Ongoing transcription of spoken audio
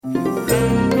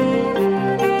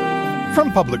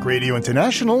From Public Radio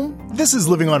International, this is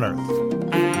Living on Earth.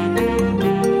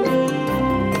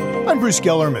 I'm Bruce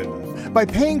Gellerman. By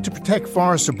paying to protect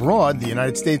forests abroad, the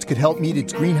United States could help meet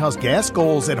its greenhouse gas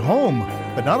goals at home.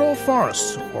 But not all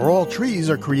forests or all trees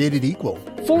are created equal.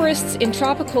 Forests in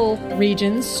tropical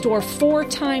regions store 4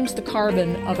 times the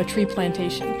carbon of a tree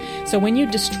plantation. So when you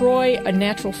destroy a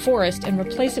natural forest and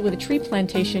replace it with a tree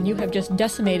plantation, you have just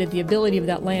decimated the ability of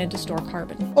that land to store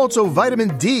carbon. Also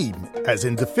vitamin D, as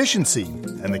in deficiency.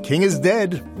 And the king is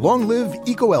dead. Long live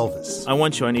Eco Elvis. I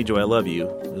Want You, I Need You, I Love You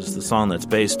is the song that's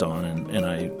based on. And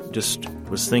I just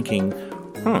was thinking,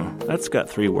 that's got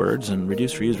 3 words, and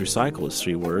reduce, reuse, recycle is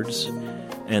 3 words.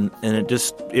 And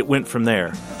it went from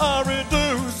there. I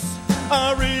reduce,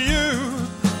 I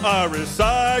reuse, I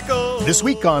recycle. This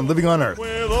week on Living on Earth.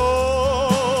 With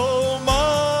all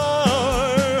my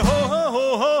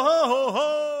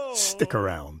Stick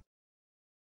around.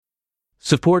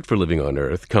 Support for Living on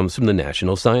Earth comes from the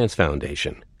National Science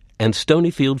Foundation and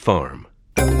Stonyfield Farm.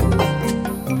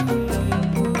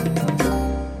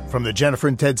 From the Jennifer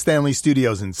and Ted Stanley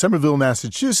Studios in Somerville,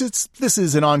 Massachusetts, this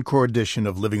is an encore edition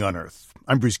of Living on Earth.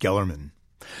 I'm Bruce Gellerman.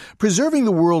 Preserving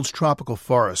the world's tropical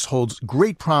forests holds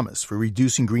great promise for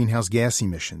reducing greenhouse gas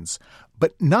emissions,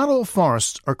 but not all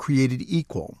forests are created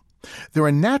equal. There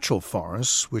are natural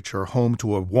forests, which are home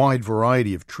to a wide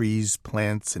variety of trees,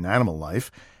 plants, and animal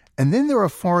life, and then there are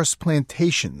forest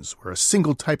plantations, where a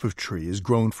single type of tree is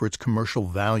grown for its commercial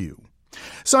value.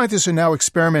 Scientists are now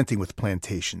experimenting with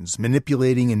plantations,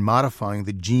 manipulating and modifying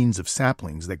the genes of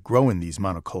saplings that grow in these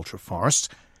monoculture forests.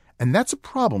 And that's a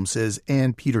problem, says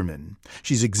Ann Peterman.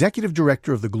 She's executive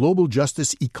director of the Global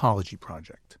Justice Ecology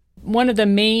Project. One of the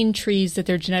main trees that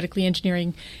they're genetically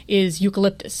engineering is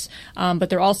eucalyptus, but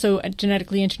they're also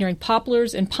genetically engineering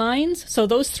poplars and pines. So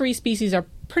those 3 species are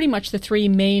pretty much the 3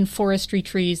 main forestry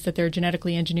trees that they're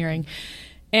genetically engineering.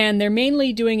 And they're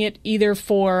mainly doing it either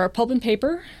for pulp and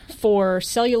paper, for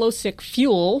cellulosic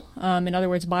fuel, in other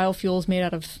words, biofuels made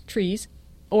out of trees,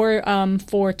 or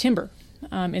for timber.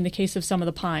 In the case of some of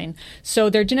the pine. So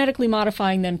they're genetically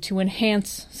modifying them to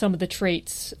enhance some of the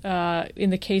traits. In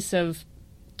the case of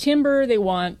timber, they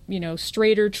want,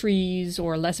 straighter trees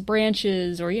or less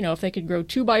branches, or, if they could grow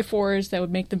 2x4s, that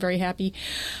would make them very happy.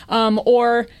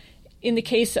 Or in the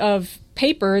case of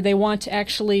paper, they want to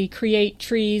actually create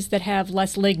trees that have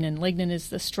less lignin. Lignin is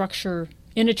the structure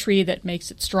in a tree that makes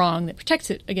it strong, that protects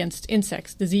it against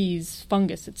insects, disease,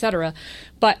 fungus, etc.,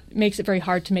 but makes it very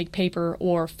hard to make paper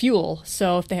or fuel.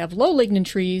 So if they have low lignin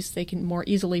trees, they can more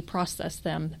easily process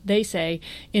them, they say,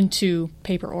 into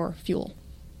paper or fuel.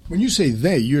 When you say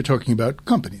they, you're talking about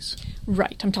companies.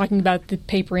 Right. I'm talking about the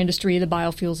paper industry, the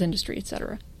biofuels industry,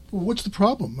 etc. Well, what's the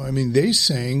problem? I mean, they're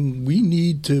saying we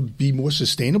need to be more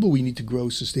sustainable, we need to grow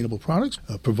sustainable products,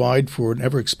 provide for an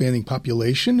ever-expanding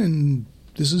population, and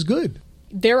this is good.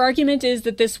 Their argument is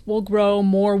that this will grow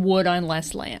more wood on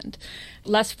less land.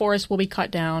 Less forest will be cut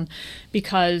down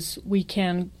because we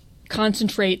can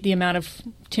concentrate the amount of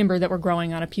timber that we're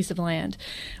growing on a piece of land.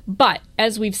 But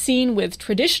as we've seen with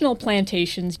traditional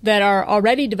plantations that are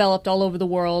already developed all over the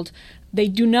world, they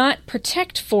do not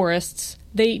protect forests.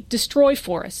 They destroy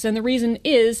forests, and the reason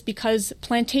is because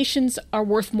plantations are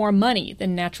worth more money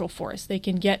than natural forests. They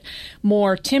can get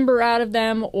more timber out of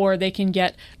them, or they can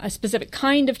get a specific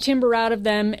kind of timber out of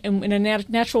them, and in a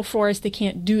natural forest they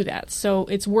can't do that, so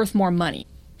it's worth more money.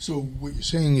 So what you're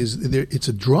saying is it's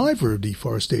a driver of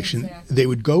deforestation. Exactly. They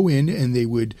would go in and they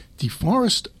would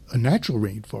deforest a natural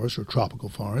rainforest or tropical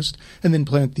forest and then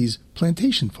plant these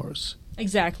plantation forests.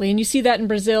 Exactly, and you see that in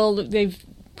Brazil. They've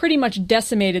pretty much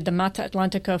decimated the Mata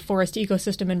Atlântica forest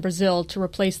ecosystem in Brazil to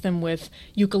replace them with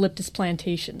eucalyptus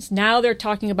plantations. Now they're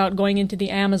talking about going into the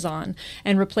Amazon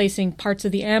and replacing parts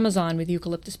of the Amazon with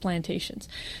eucalyptus plantations.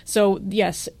 So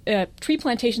yes, tree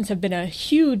plantations have been a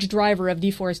huge driver of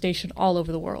deforestation all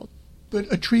over the world.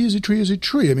 But a tree is a tree is a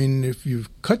tree. I mean, if you've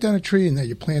cut down a tree and now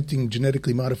you're planting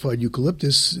genetically modified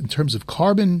eucalyptus, in terms of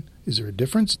carbon, is there a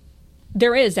difference?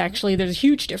 There is, actually. There's a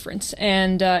huge difference.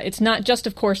 And it's not just,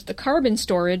 of course, the carbon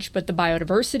storage, but the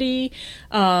biodiversity,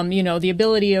 the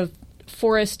ability of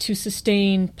forests to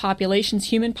sustain populations,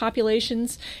 human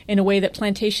populations, in a way that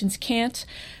plantations can't.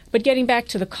 But getting back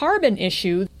to the carbon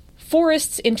issue,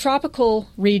 forests in tropical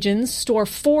regions store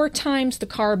 4 times the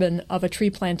carbon of a tree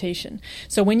plantation.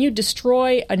 So when you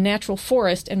destroy a natural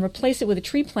forest and replace it with a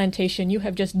tree plantation, you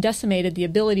have just decimated the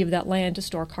ability of that land to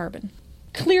store carbon.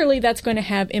 Clearly, that's going to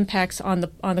have impacts on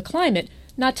the climate,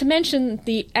 not to mention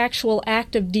the actual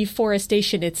act of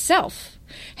deforestation itself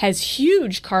has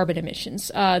huge carbon emissions.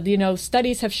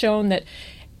 Studies have shown that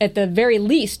At the very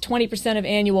least, 20% of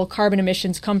annual carbon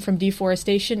emissions come from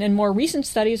deforestation, and more recent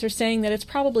studies are saying that it's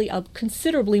probably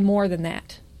considerably more than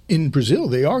that. In Brazil,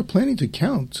 they are planning to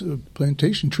count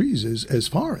plantation trees as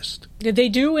forest. They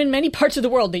do in many parts of the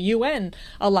world. The UN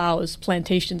allows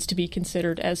plantations to be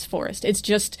considered as forest.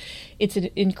 It's an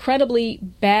incredibly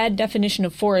bad definition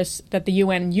of forest that the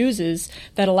UN uses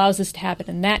that allows this to happen,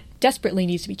 and that desperately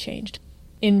needs to be changed.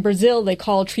 In Brazil, they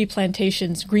call tree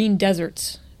plantations green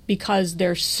deserts because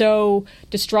they're so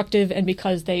destructive and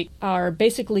because they are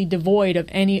basically devoid of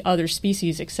any other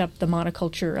species except the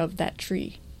monoculture of that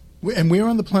tree. And where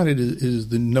on the planet is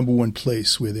the number one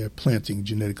place where they're planting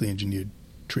genetically engineered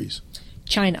trees?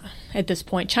 China at this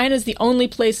point. China is the only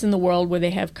place in the world where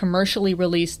they have commercially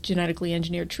released genetically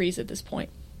engineered trees at this point.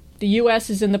 The U.S.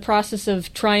 is in the process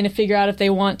of trying to figure out if they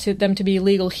want them to be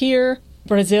legal here.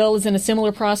 Brazil is in a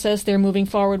similar process. They're moving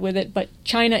forward with it. But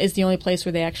China is the only place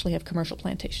where they actually have commercial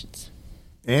plantations.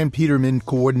 Ann Peterman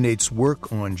coordinates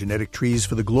work on genetic trees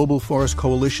for the Global Forest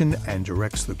Coalition and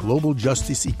directs the Global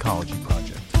Justice Ecology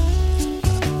Project.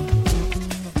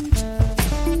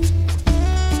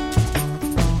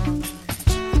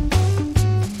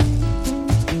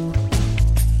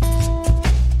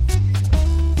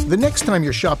 The next time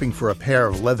you're shopping for a pair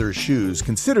of leather shoes,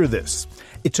 consider this.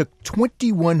 It took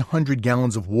 2,100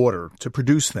 gallons of water to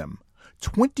produce them.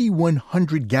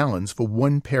 2,100 gallons for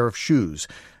one pair of shoes.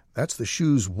 That's the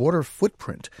shoe's water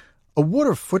footprint. A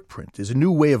water footprint is a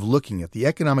new way of looking at the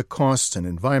economic costs and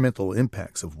environmental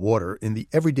impacts of water in the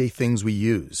everyday things we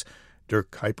use. Dirk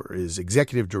Kuyper is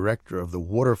executive director of the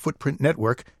Water Footprint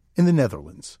Network in the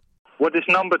Netherlands. What this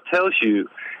number tells you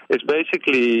is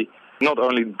basically not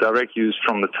only direct use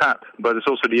from the tap, but it's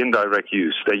also the indirect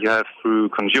use that you have through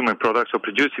consuming products or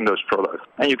producing those products.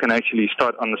 And you can actually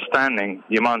start understanding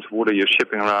the amount of water you're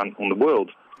shipping around on the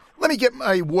world. Let me get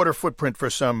my water footprint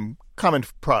for some common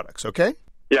products, okay?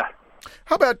 Yeah.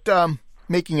 How about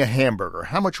making a hamburger?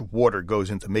 How much water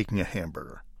goes into making a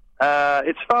hamburger?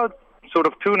 It's about sort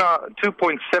of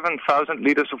 2.7 thousand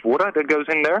liters of water that goes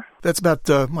in there. That's about,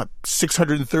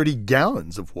 630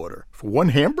 gallons of water for one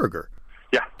hamburger.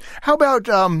 Yeah. How about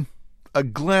a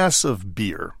glass of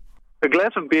beer? A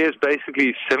glass of beer is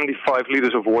basically 75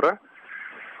 liters of water.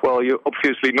 Well, you're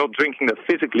obviously not drinking that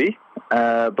physically,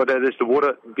 but that is the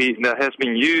water that has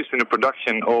been used in the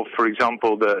production of, for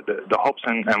example, the hops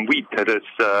and wheat that is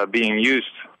being used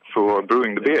for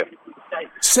brewing the beer.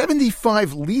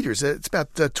 75 liters, it's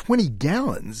about 20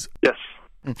 gallons. Yes.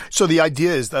 So the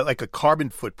idea is that like a carbon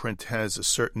footprint has a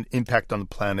certain impact on the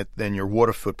planet, then your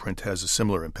water footprint has a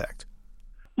similar impact.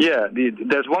 Yeah,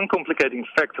 there's one complicating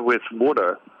factor with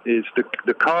water is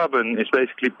the carbon is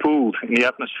basically pooled in the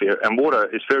atmosphere, and water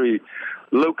is very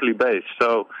locally based.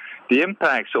 So the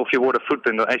impacts of your water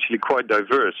footprint are actually quite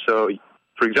diverse. So,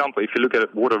 for example, if you look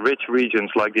at water-rich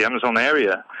regions like the Amazon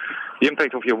area, the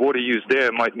impact of your water use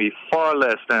there might be far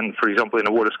less than, for example, in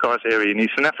a water-scarce area in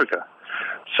Eastern Africa.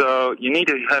 So you need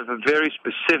to have a very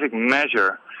specific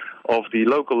measure of the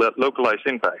localized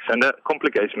impacts, and that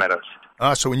complicates matters.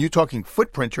 So when you're talking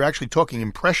footprint, you're actually talking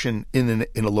impression in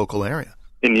a local area.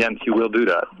 In the end, you will do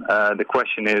that. The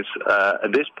question is,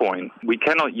 at this point, we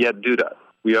cannot yet do that.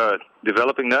 We are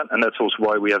developing that, and that's also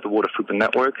why we have the Water Footprint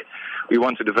Network. We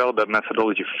want to develop that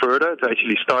methodology further to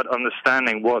actually start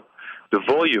understanding what the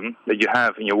volume that you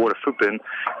have in your water footprint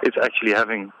is actually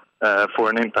having for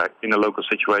an impact in a local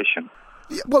situation.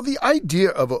 Well, the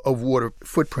idea of a water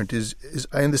footprint is,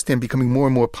 I understand, becoming more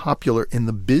and more popular in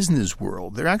the business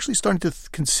world. They're actually starting to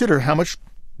consider how much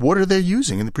water they're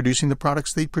using in producing the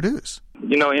products they produce.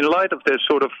 You know, in light of their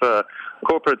sort of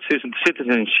corporate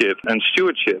citizenship and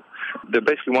stewardship, they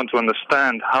basically want to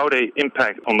understand how they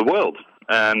impact on the world.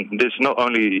 And this not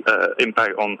only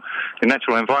impact on the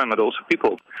natural environment, but also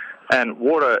people. And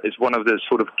water is one of the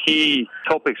sort of key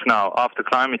topics now after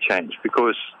climate change,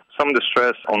 because some of the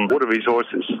stress on water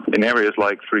resources in areas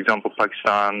like, for example,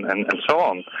 Pakistan and so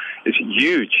on is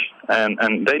huge.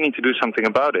 And they need to do something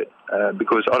about it,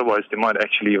 because otherwise they might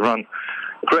actually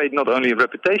create not only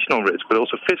reputational risk, but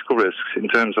also physical risks in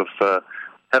terms of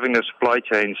having their supply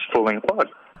chains falling apart.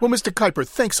 Well, Mr. Kuyper,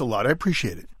 thanks a lot. I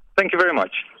appreciate it. Thank you very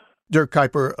much. Dirk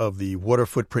Kuyper of the Water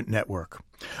Footprint Network.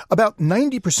 About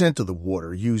 90% of the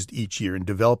water used each year in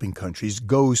developing countries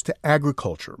goes to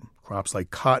agriculture. Crops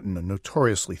like cotton are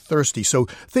notoriously thirsty, so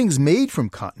things made from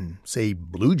cotton, say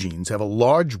blue jeans, have a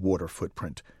large water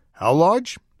footprint. How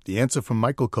large? The answer from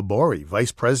Michael Kabori,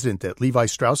 vice president at Levi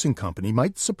Strauss & Company,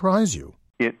 might surprise you.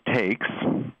 It takes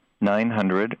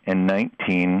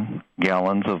 919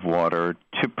 gallons of water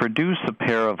to produce a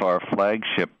pair of our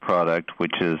flagship product,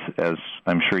 which is, as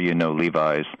I'm sure you know,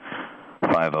 Levi's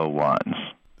 501s.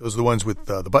 Those are the ones with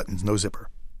the buttons, no zipper.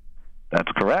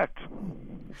 That's correct.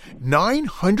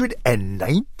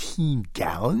 919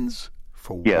 gallons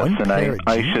for one pair of jeans? Yes, and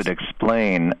I should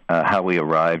explain how we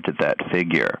arrived at that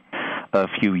figure. A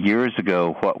few years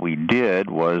ago, what we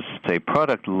did was a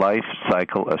product life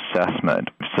cycle assessment.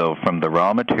 So from the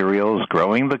raw materials,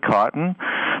 growing the cotton,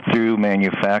 through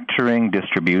manufacturing,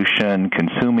 distribution,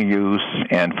 consumer use,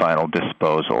 and final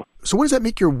disposal. So what does that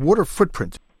make your water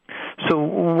footprint? So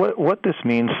what this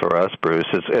means for us, Bruce,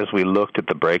 is as we looked at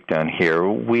the breakdown here,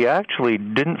 we actually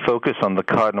didn't focus on the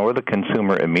cotton or the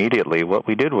consumer immediately. What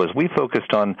we did was we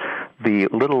focused on the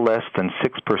little less than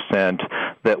 6%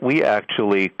 that we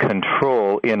actually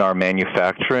control in our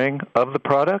manufacturing of the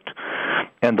product.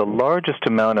 And the largest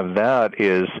amount of that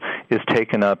is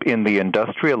taken up in the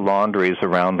industrial laundries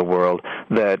around the world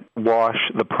that wash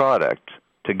the product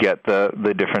to get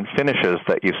the different finishes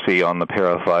that you see on the pair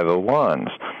of 501s.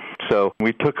 So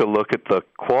we took a look at the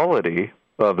quality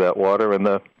of that water, and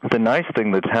the nice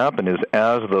thing that's happened is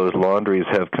as those laundries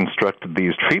have constructed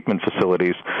these treatment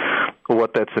facilities,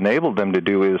 what that's enabled them to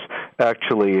do is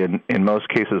actually, in most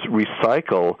cases,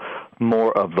 recycle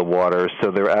more of the water,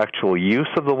 so their actual use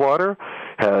of the water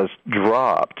has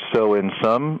dropped. So in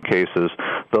some cases,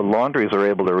 the laundries are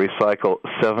able to recycle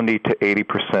 70 to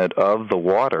 80% of the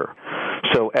water.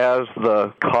 So as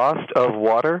the cost of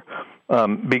water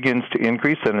begins to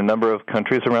increase in a number of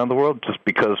countries around the world, just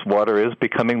because water is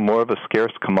becoming more of a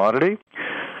scarce commodity,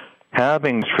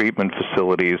 having treatment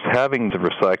facilities, having the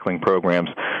recycling programs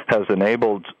has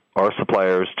enabled our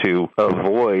suppliers to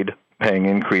avoid paying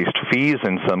increased fees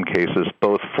in some cases,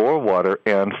 both for water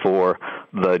and for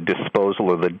the disposal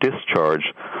or the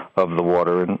discharge of the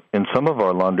water. And in some of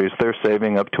our laundries, they're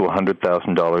saving up to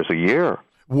 $100,000 a year.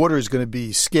 Water is going to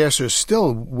be scarcer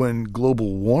still when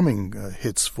global warming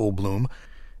hits full bloom.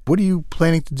 What are you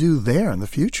planning to do there in the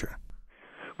future?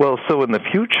 Well, so in the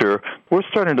future, we're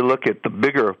starting to look at the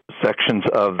bigger sections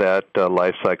of that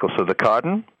life cycle, so the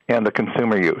cotton and the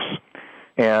consumer use.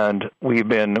 And we've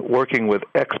been working with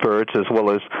experts as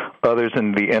well as others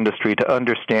in the industry to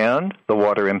understand the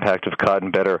water impact of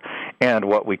cotton better and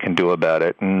what we can do about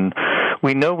it. And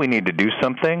we know we need to do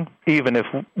something. Even if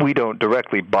we don't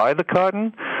directly buy the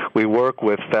cotton, we work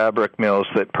with fabric mills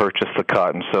that purchase the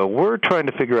cotton. So we're trying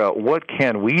to figure out what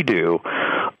can we do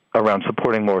around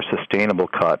supporting more sustainable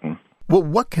cotton. Well,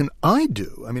 what can I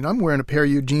do? I mean, I'm wearing a pair of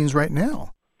your jeans right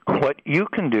now. What you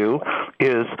can do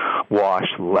is wash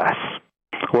less.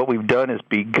 What we've done is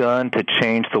begun to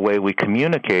change the way we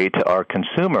communicate to our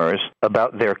consumers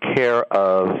about their care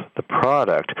of the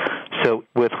product. So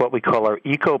with what we call our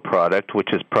eco product,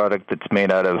 which is product that's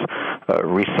made out of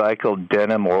recycled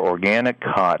denim or organic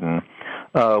cotton,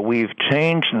 we've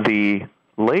changed the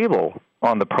label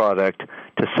on the product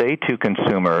to say to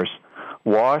consumers,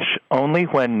 wash only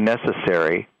when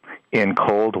necessary in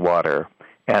cold water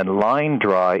and line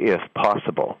dry if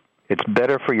possible. It's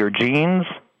better for your jeans,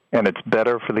 and it's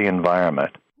better for the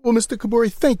environment. Well, Mr. Kibori,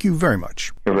 thank you very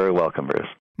much. You're very welcome, Bruce.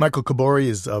 Michael Kibori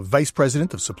is Vice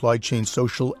President of Supply Chain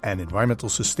Social and Environmental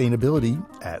Sustainability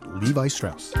at Levi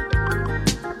Strauss.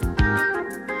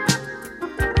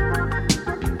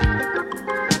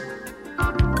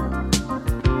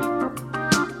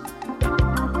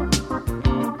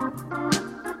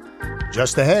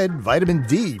 Just ahead, vitamin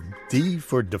D. D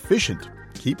for deficient.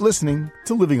 Keep listening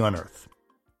to Living on Earth.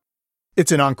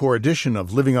 It's an encore edition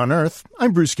of Living on Earth.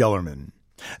 I'm Bruce Gellerman.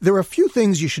 There are a few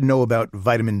things you should know about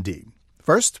vitamin D.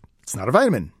 First, it's not a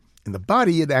vitamin. In the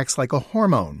body, it acts like a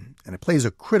hormone, and it plays a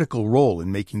critical role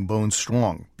in making bones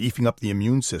strong, beefing up the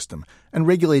immune system, and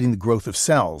regulating the growth of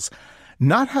cells.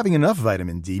 Not having enough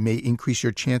vitamin D may increase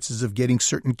your chances of getting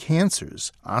certain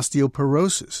cancers,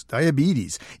 osteoporosis,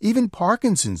 diabetes, even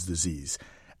Parkinson's disease.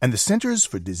 And the Centers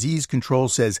for Disease Control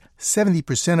says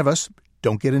 70% of us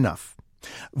don't get enough.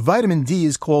 Vitamin D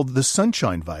is called the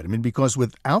sunshine vitamin because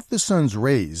without the sun's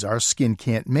rays, our skin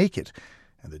can't make it.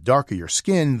 And the darker your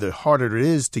skin, the harder it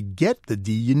is to get the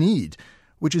D you need,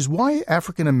 which is why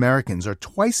African Americans are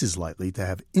twice as likely to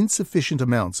have insufficient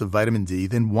amounts of vitamin D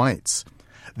than whites.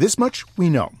 This much we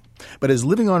know. But as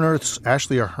Living on Earth's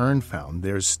Ashley Ahern found,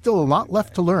 there's still a lot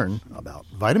left to learn about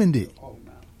vitamin D.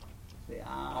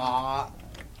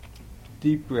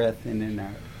 Deep breath in and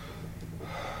out.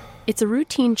 It's a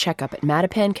routine checkup at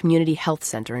Mattapan Community Health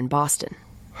Center in Boston.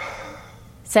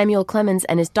 Samuel Clemens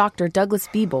and his doctor, Douglas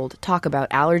Biebold, talk about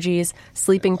allergies,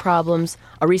 sleeping problems,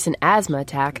 a recent asthma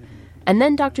attack, and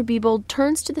then Dr. Biebold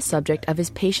turns to the subject of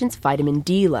his patient's vitamin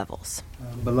D levels.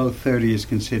 Below 30 is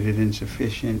considered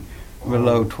insufficient,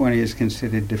 below 20 is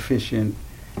considered deficient,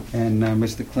 and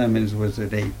Mr. Clemens was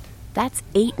at 8. That's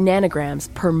 8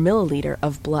 nanograms per milliliter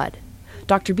of blood.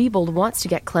 Dr. Biebold wants to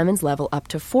get Clemens' level up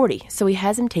to 40, so he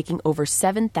has him taking over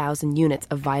 7,000 units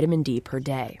of vitamin D per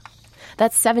day.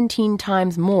 That's 17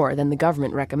 times more than the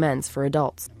government recommends for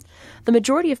adults. The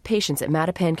majority of patients at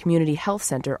Mattapan Community Health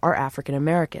Center are African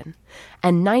American,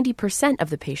 and 90% of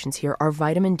the patients here are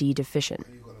vitamin D deficient.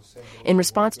 In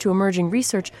response to emerging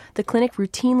research, the clinic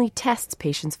routinely tests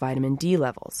patients' vitamin D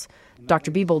levels.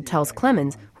 Dr. Biebold tells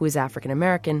Clemens, who is African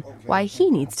American, why he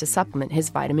needs to supplement his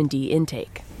vitamin D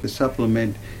intake. The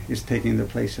supplement is taking the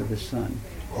place of the sun.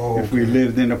 Oh, if we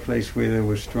lived in a place where there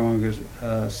was stronger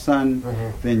sun,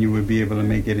 then you would be able to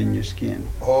make it in your skin.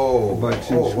 But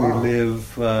since we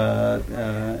live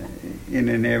in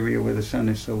an area where the sun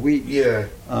is so weak,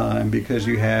 and because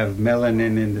you have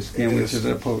melanin in the skin, which is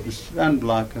a potent sun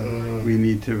blocker, we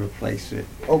need to replace it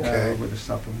with a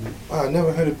supplement. I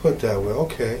never heard it put that way.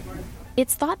 Okay.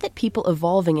 It's thought that people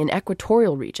evolving in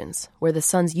equatorial regions, where the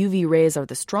sun's UV rays are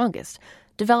the strongest,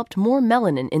 developed more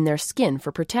melanin in their skin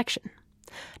for protection.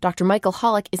 Dr. Michael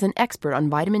Hollick is an expert on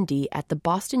vitamin D at the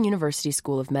Boston University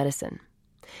School of Medicine.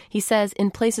 He says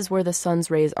in places where the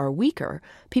sun's rays are weaker,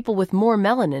 people with more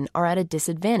melanin are at a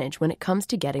disadvantage when it comes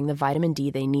to getting the vitamin D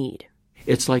they need.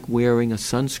 It's like wearing a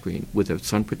sunscreen with a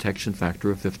sun protection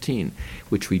factor of 15,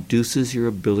 which reduces your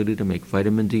ability to make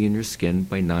vitamin D in your skin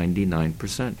by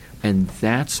 99%. And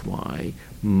that's why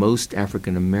most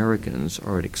African Americans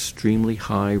are at extremely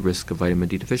high risk of vitamin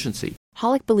D deficiency.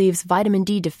 Hollick believes vitamin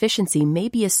D deficiency may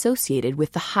be associated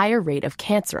with the higher rate of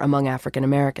cancer among African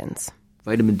Americans.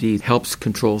 Vitamin D helps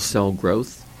control cell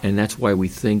growth, and that's why we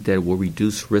think that it will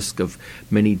reduce risk of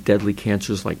many deadly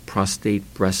cancers like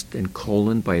prostate, breast, and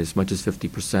colon by as much as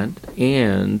 50%.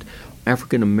 And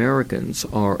African Americans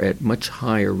are at much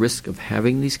higher risk of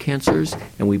having these cancers,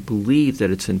 and we believe that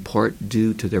it's in part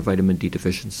due to their vitamin D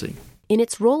deficiency. In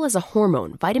its role as a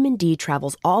hormone, vitamin D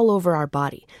travels all over our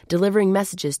body, delivering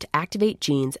messages to activate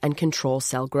genes and control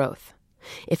cell growth.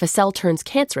 If a cell turns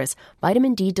cancerous,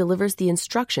 vitamin D delivers the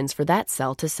instructions for that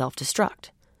cell to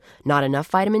self-destruct. Not enough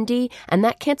vitamin D, and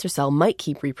that cancer cell might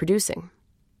keep reproducing.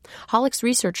 Hollick's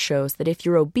research shows that if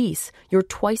you're obese, you're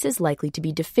twice as likely to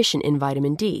be deficient in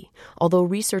vitamin D, although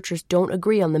researchers don't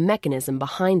agree on the mechanism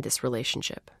behind this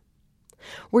relationship.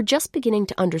 We're just beginning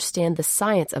to understand the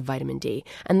science of vitamin D,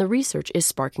 and the research is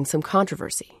sparking some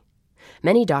controversy.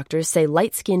 Many doctors say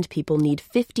light-skinned people need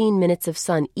 15 minutes of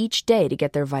sun each day to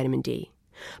get their vitamin D.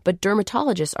 But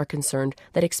dermatologists are concerned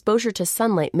that exposure to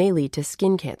sunlight may lead to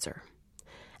skin cancer.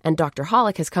 And Dr.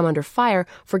 Hollick has come under fire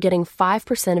for getting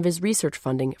 5% of his research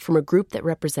funding from a group that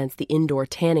represents the indoor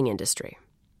tanning industry.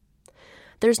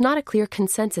 There's not a clear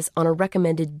consensus on a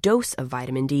recommended dose of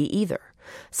vitamin D either.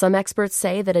 Some experts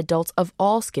say that adults of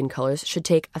all skin colors should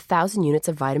take 1,000 units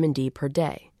of vitamin D per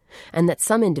day, and that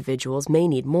some individuals may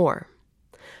need more.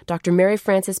 Dr. Mary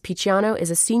Frances Picciano is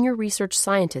a senior research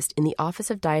scientist in the Office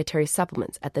of Dietary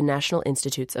Supplements at the National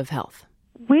Institutes of Health.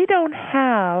 We don't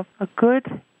have a good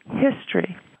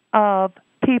history of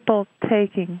people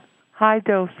taking high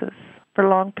doses for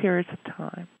long periods of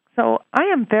time. So I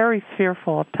am very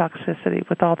fearful of toxicity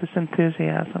with all this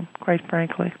enthusiasm, quite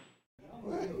frankly.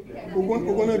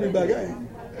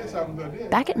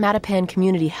 Back at Mattapan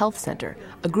Community Health Center,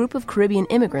 a group of Caribbean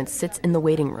immigrants sits in the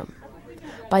waiting room.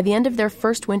 By the end of their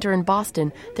first winter in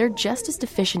Boston, they're just as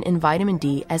deficient in vitamin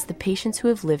D as the patients who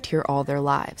have lived here all their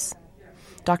lives.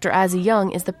 Dr. Azzy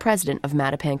Young is the president of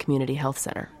Mattapan Community Health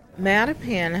Center.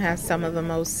 Mattapan has some of the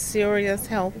most serious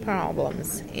health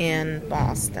problems in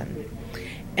Boston.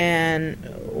 And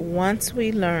once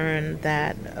we learn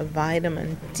that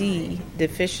vitamin D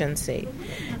deficiency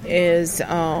is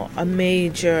a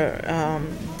major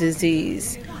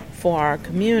disease for our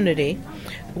community,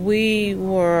 we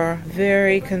were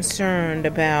very concerned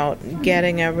about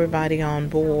getting everybody on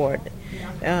board,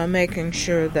 making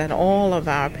sure that all of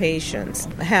our patients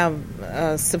have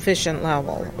a sufficient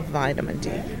level of vitamin D.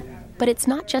 But it's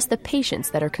not just the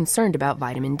patients that are concerned about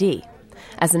vitamin D.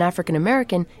 As an African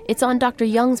American, it's on Dr.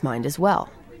 Young's mind as well.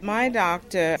 My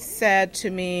doctor said to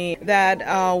me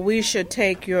that we should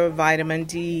take your vitamin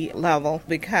D level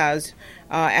because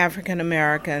African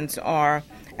Americans are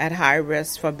at high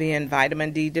risk for being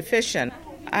vitamin D deficient.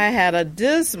 I had a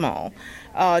dismal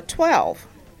 12.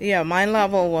 Yeah, my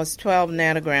level was 12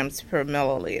 nanograms per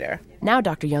milliliter. Now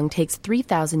Dr. Young takes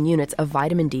 3,000 units of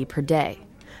vitamin D per day.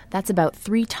 That's about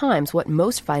 3 times what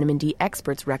most vitamin D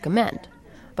experts recommend.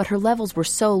 But her levels were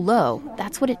so low,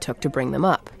 that's what it took to bring them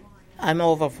up. I'm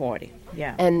over 40,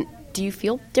 yeah. And do you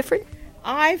feel different?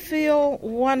 I feel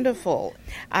wonderful.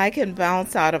 I can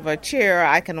bounce out of a chair.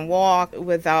 I can walk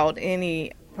without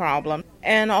any problem.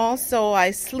 And also,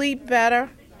 I sleep better.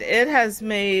 It has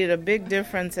made a big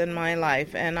difference in my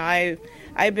life, and I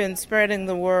I've been spreading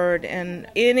the word in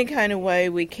any kind of way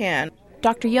we can.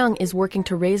 Dr. Young is working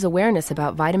to raise awareness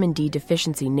about vitamin D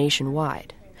deficiency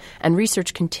nationwide, and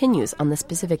research continues on the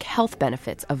specific health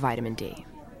benefits of vitamin D.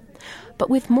 But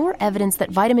with more evidence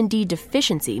that vitamin D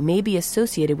deficiency may be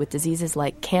associated with diseases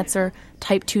like cancer,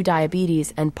 type 2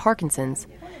 diabetes, and Parkinson's,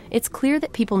 it's clear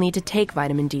that people need to take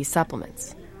vitamin D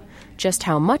supplements. Just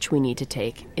how much we need to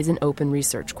take is an open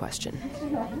research question.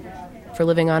 For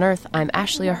Living on Earth, I'm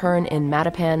Ashley Ahern in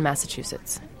Mattapan,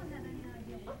 Massachusetts.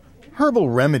 Herbal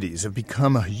remedies have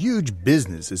become a huge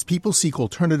business as people seek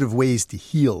alternative ways to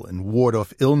heal and ward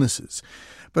off illnesses.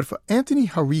 But for Anthony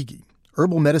Jauregui,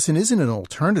 herbal medicine isn't an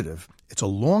alternative. It's a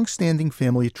long-standing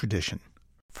family tradition.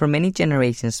 For many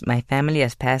generations, my family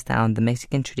has passed down the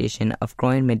Mexican tradition of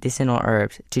growing medicinal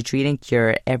herbs to treat and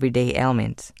cure everyday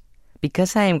ailments.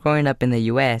 Because I am growing up in the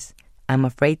U.S., I'm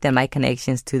afraid that my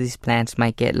connections to these plants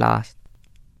might get lost.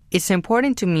 It's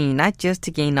important to me not just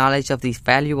to gain knowledge of these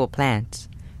valuable plants,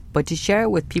 but to share it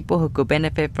with people who could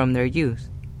benefit from their use.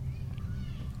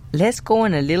 Let's go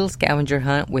on a little scavenger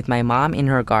hunt with my mom in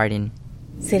her garden.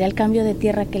 Será el cambio de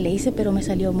tierra que le hice, pero me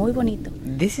salió muy bonito.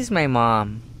 This is my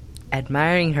mom,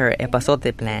 admiring her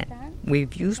epazote plant.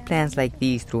 We've used plants like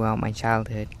these throughout my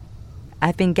childhood.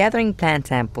 I've been gathering plant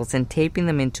samples and taping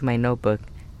them into my notebook,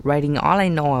 writing all I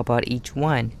know about each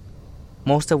one.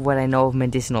 Most of what I know of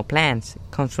medicinal plants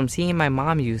comes from seeing my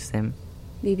mom use them.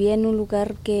 Vivía en un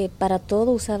lugar que para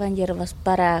todo usaban hierbas.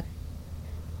 Para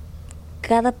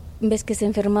cada vez que se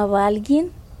enfermaba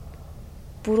alguien,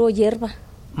 puro hierba.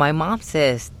 My mom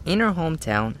says in her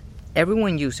hometown,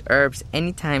 everyone used herbs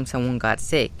anytime someone got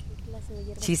sick.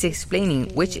 She's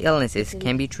explaining which illnesses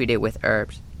can be treated with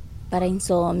herbs. Para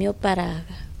insomnio, para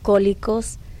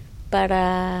cólicos,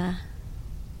 para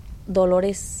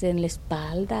dolores en la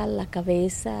espalda, la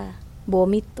cabeza,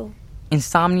 vómito.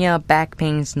 Insomnia, back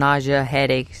pains, nausea,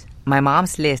 headaches. My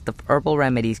mom's list of herbal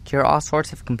remedies cure all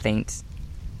sorts of complaints.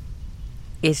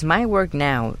 It's my work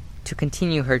now to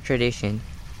continue her tradition,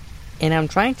 and I'm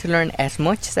trying to learn as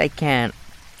much as I can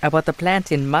about the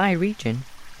plants in my region.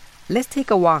 Let's take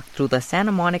a walk through the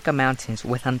Santa Monica Mountains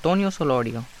with Antonio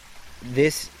Solorio.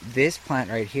 This plant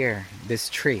right here, this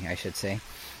tree, I should say,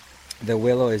 the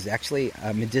willow is actually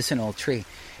a medicinal tree.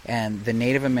 And the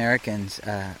Native Americans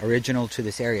original to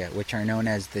this area, which are known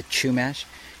as the Chumash,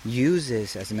 use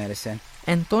this as medicine.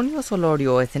 Antonio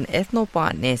Solorio is an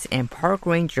ethnobotanist and park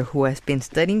ranger who has been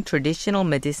studying traditional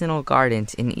medicinal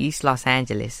gardens in East Los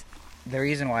Angeles. The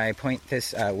reason why I point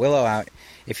this willow out,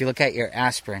 if you look at your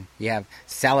aspirin, you have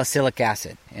salicylic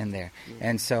acid in there.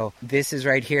 And so this is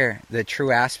right here, the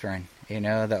true aspirin,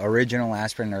 the original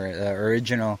aspirin or the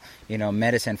original,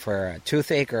 medicine for a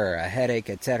toothache or a headache,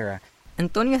 etc.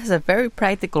 Antonio has a very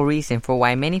practical reason for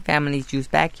why many families use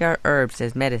backyard herbs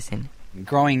as medicine.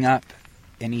 Growing up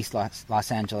in East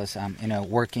Los Angeles, in a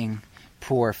working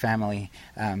poor family,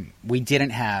 we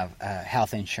didn't have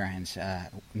health insurance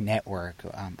network.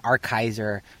 Our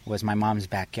Kaiser was my mom's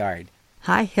backyard.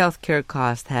 High healthcare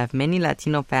costs have many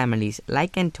Latino families,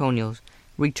 like Antonio's,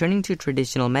 returning to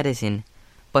traditional medicine,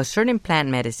 but certain plant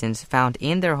medicines found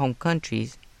in their home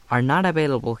countries are not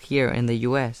available here in the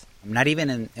U.S. Not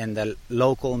even in the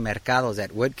local mercados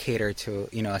that would cater to,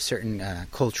 a certain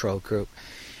cultural group.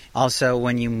 Also,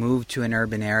 when you move to an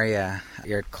urban area,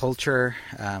 your culture,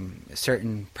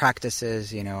 certain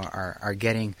practices, are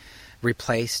getting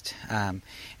replaced. And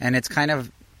it's kind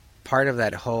of part of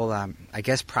that whole,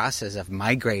 process of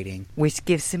migrating. Which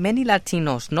gives many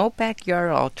Latinos no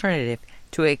backyard alternative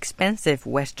to expensive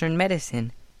Western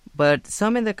medicine. But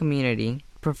some in the community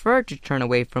prefer to turn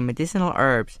away from medicinal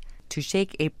herbs to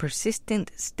shake a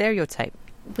persistent stereotype.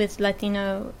 With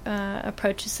Latino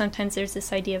approaches, sometimes there's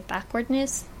this idea of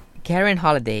backwardness. Karen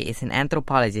Holiday is an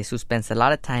anthropologist who spends a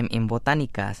lot of time in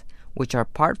botanicas, which are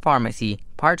part pharmacy,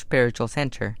 part spiritual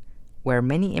center, where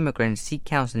many immigrants seek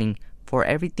counseling for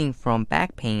everything from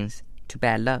back pains to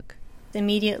bad luck.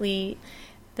 Immediately,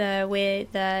 the way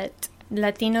that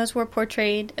Latinos were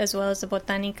portrayed, as well as the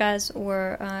botanicas,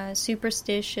 were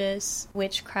superstitious,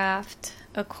 witchcraft,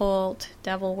 occult,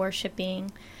 devil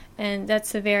worshipping. And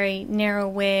that's a very narrow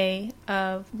way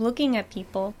of looking at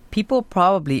people. People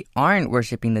probably aren't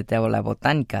worshipping the devil at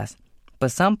botanicas,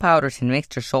 but some powders and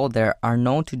mixtures sold there are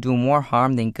known to do more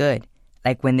harm than good,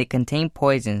 like when they contain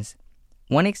poisons.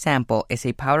 One example is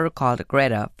a powder called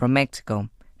Greta from Mexico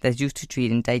that's used to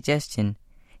treat indigestion.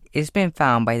 It's been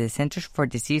found by the Centers for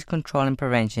Disease Control and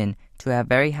Prevention to have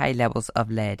very high levels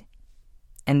of lead.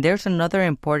 And there's another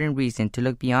important reason to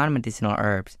look beyond medicinal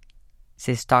herbs,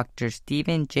 says Dr.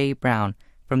 Stephen J. Brown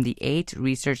from the AIDS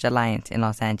Research Alliance in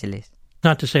Los Angeles.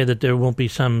 Not to say that there won't be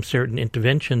some certain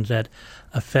interventions that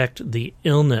affect the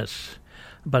illness,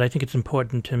 but I think it's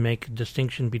important to make a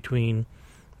distinction between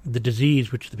the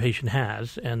disease which the patient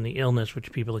has and the illness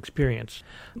which people experience.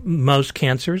 Most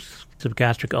cancers,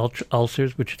 gastric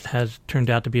ulcers, which has turned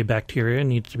out to be a bacteria,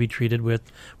 needs to be treated with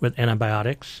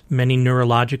antibiotics. Many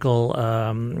neurological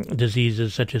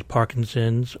diseases such as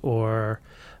Parkinson's or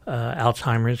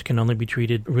Alzheimer's can only be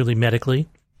treated really medically.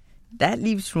 That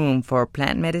leaves room for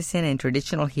plant medicine and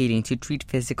traditional healing to treat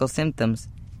physical symptoms.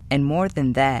 And more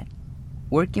than that,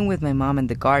 working with my mom in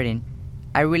the garden,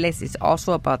 I realized it's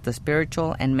also about the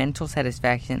spiritual and mental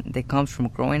satisfaction that comes from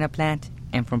growing a plant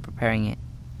and from preparing it.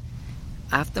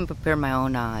 I often prepare my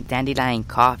own dandelion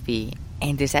coffee,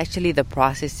 and it's actually the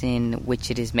process in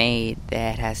which it is made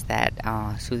that has that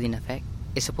soothing effect.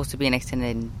 It's supposed to be an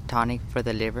extended tonic for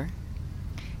the liver.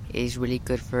 It's really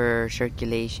good for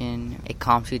circulation. It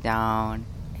calms you down.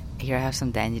 Here I have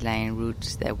some dandelion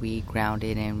roots that we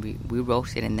grounded, and we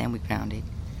roasted and then we ground it.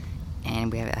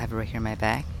 And I have it right here in my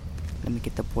bag. Let me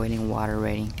get the boiling water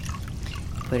ready.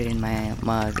 Put it in my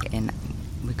mug, and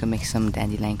we can make some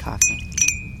dandelion coffee.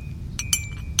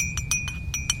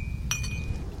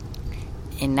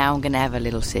 And now I'm going to have a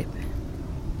little sip.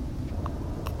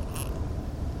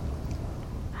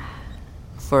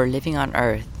 For Living on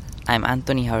Earth, I'm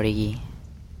Anthony Jauregui.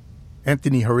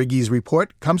 Anthony Jauregui's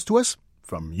report comes to us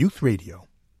from Youth Radio.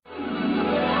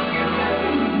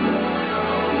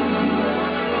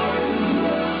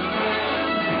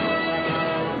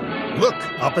 Look,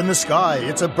 up in the sky.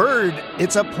 It's a bird.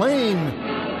 It's a plane.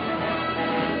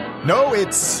 No,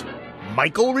 it's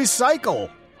Michael Recycle.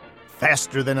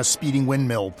 Faster than a speeding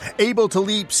windmill, able to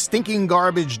leap stinking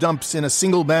garbage dumps in a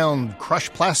single bound, crush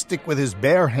plastic with his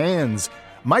bare hands.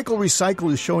 Michael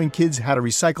Recycle is showing kids how to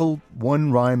recycle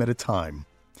one rhyme at a time.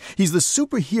 He's the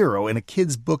superhero in a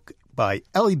kid's book by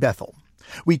Ellie Bethel.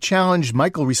 We challenged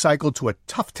Michael Recycle to a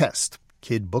tough test.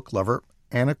 Kid book lover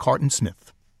Anna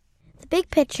Carton-Smith. The big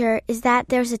picture is that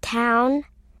there's a town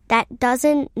that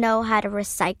doesn't know how to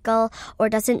recycle or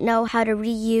doesn't know how to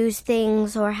reuse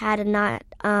things or how to not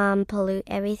pollute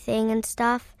everything and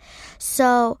stuff.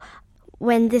 So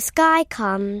when this guy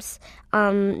comes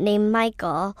named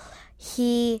Michael,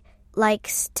 he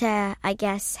likes to, I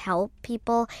guess, help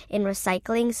people in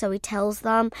recycling. So he tells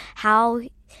them how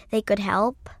they could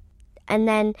help, and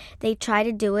then they try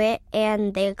to do it,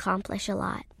 and they accomplish a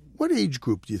lot. What age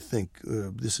group do you think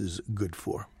this is good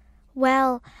for?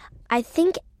 Well, I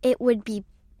think it would be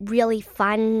really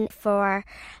fun for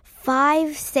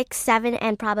 5, 6, 7,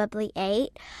 and probably 8.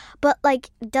 But,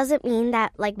 it doesn't mean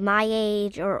that, my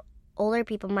age or older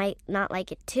people might not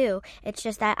like it too. It's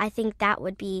just that I think that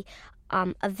would be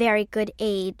a very good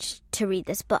age to read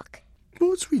this book. Well,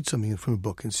 let's read something from a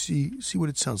book and see what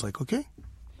it sounds like, okay?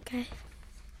 Okay.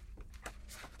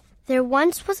 There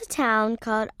once was a town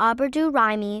called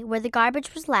Aberdoo-Rhymy where the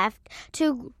garbage was left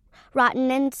too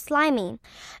rotten and slimy.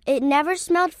 It never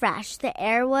smelled fresh, the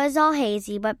air was all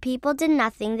hazy, but people did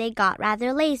nothing, they got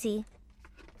rather lazy.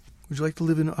 Would you like to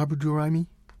live in Aberdoo-Rhymy?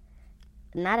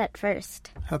 Not at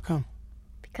first. How come?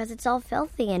 Because it's all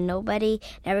filthy and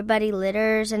everybody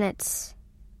litters and it's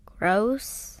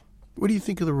gross. What do you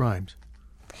think of the rhymes?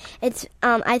 It's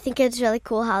I think it's really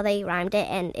cool how they rhymed it,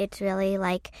 and it's really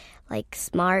like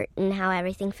smart and how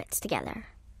everything fits together.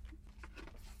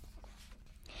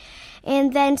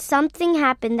 And then something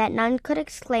happened that none could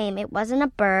exclaim. It wasn't a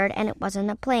bird and it wasn't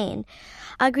a plane.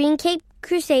 A green-caped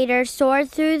crusader soared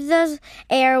through the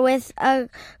air with a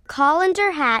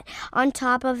colander hat on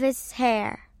top of his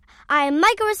hair. I am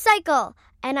Michael Recycle,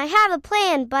 and I have a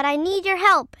plan, but I need your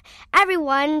help.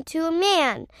 Everyone to a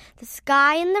man. The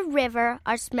sky and the river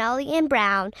are smelly and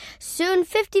brown. Soon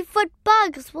 50-foot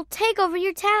bugs will take over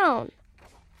your town.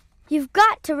 You've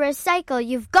got to recycle.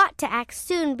 You've got to act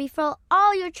soon before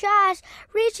all your trash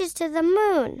reaches to the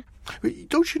moon.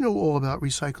 Don't you know all about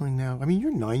recycling now? I mean,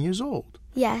 you're 9 years old.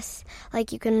 Yes,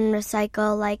 you can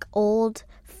recycle old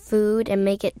food and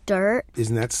make it dirt.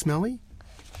 Isn't that smelly?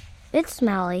 It's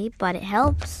smelly, but it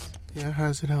helps. Yeah, how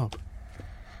does it help?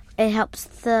 It helps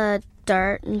the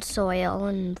dirt and soil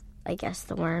and, I guess,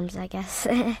 the worms,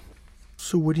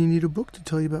 So what do you need a book to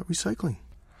tell you about recycling?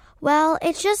 Well,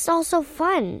 it's just also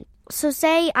fun. So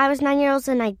say I was 9 years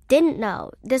old and I didn't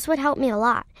know. This would help me a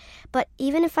lot. But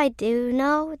even if I do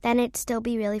know, then it'd still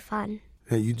be really fun.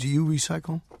 Do you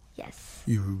recycle? Yes.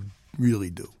 You really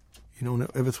do? You don't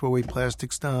ever throw away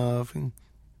plastic stuff?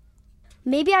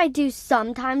 Maybe I do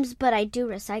sometimes, but I do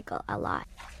recycle a lot.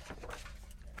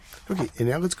 Okay, and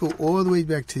now let's go all the way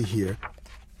back to here.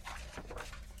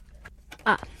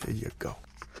 There you go.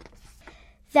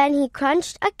 Then he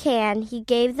crunched a can, he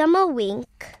gave them a wink.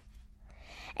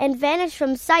 and vanish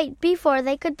from sight before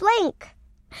they could blink.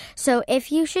 So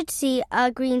if you should see a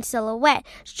green silhouette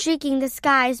streaking the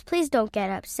skies, please don't get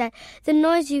upset. The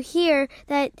noise you hear,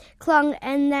 that clung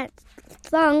and that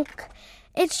thunk,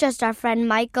 it's just our friend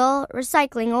Michael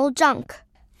recycling old junk.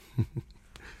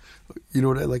 You know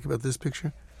what I like about this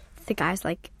picture? The guy's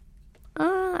like,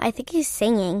 I think he's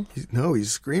singing.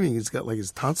 He's screaming. He's got like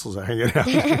his tonsils are hanging out.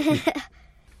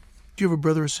 Do you have a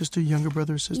brother or sister, younger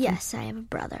brother or sister? Yes, I have a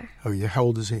brother. Oh, yeah. How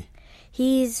old is he?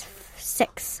 He's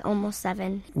 6, almost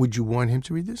 7. Would you want him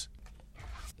to read this?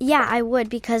 Yeah, I would,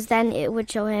 because then it would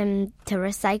show him to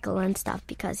recycle and stuff,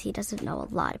 because he doesn't know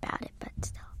a lot about it, but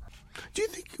still.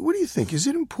 What do you think? Is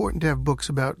it important to have books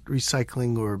about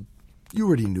recycling, or you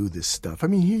already knew this stuff? I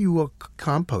mean, here you are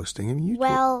composting. I mean,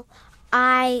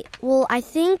 I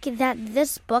think that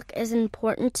this book is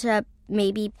important to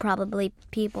probably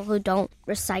people who don't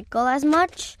recycle as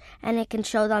much, and it can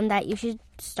show them that you should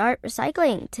start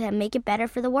recycling to make it better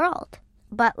for the world.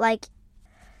 But,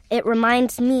 it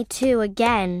reminds me, too,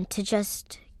 again, to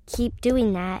just keep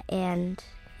doing that, and,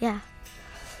 yeah.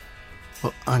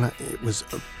 Well, Anna, it was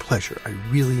a pleasure. I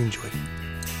really enjoyed it.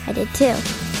 I did, too. I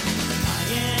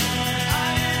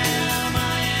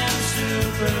am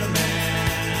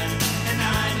Superman, and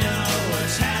I know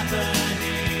what's happening.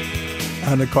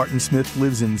 Anna Carton-Smith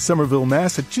lives in Somerville,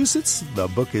 Massachusetts. The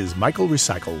book is Michael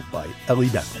Recycle by Ellie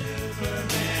Bethel.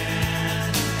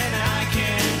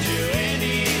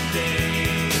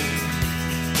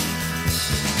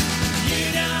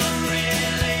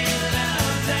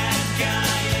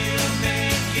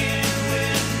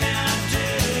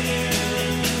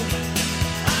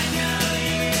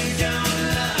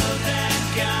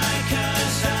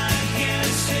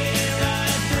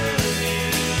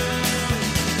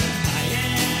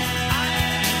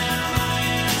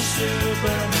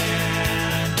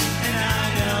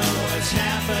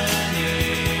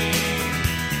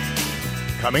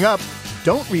 Coming up,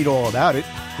 don't read all about it.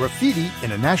 Graffiti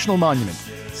in a national monument.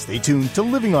 Stay tuned to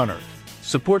Living on Earth.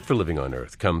 Support for Living on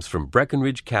Earth comes from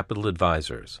Breckenridge Capital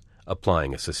Advisors,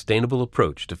 applying a sustainable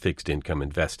approach to fixed income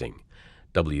investing.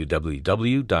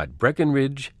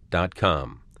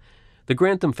 www.breckenridge.com. The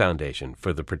Grantham Foundation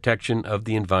for the Protection of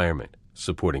the Environment,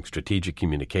 supporting strategic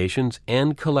communications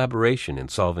and collaboration in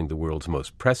solving the world's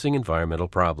most pressing environmental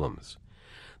problems.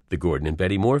 The Gordon and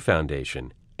Betty Moore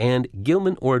Foundation, and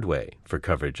Gilman Ordway for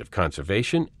coverage of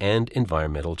conservation and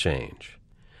environmental change.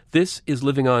 This is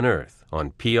Living on Earth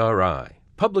on PRI,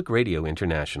 Public Radio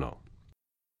International.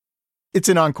 It's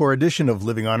an encore edition of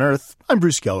Living on Earth. I'm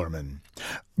Bruce Gellerman.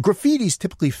 Graffiti is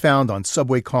typically found on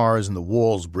subway cars and the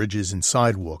walls, bridges, and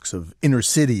sidewalks of inner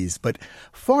cities, but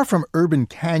far from urban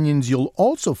canyons, you'll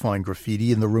also find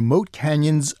graffiti in the remote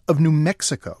canyons of New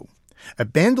Mexico.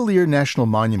 At Bandelier National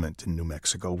Monument in New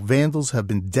Mexico, vandals have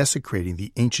been desecrating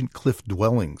the ancient cliff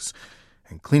dwellings,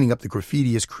 and cleaning up the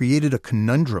graffiti has created a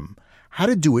conundrum: how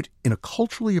to do it in a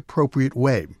culturally appropriate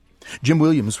way. Jim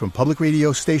Williams from public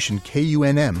radio station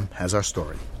KUNM has our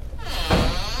story.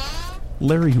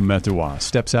 Larry Humetewa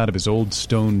steps out of his old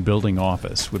stone building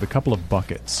office with a couple of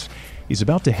buckets. He's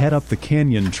about to head up the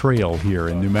Canyon Trail here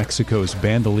in New Mexico's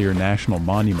Bandelier National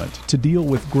Monument to deal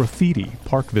with graffiti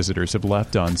park visitors have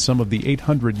left on some of the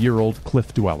 800-year-old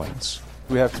cliff dwellings.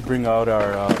 We have to bring out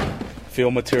our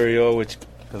fill material, which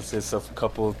consists of a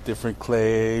couple of different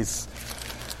clays,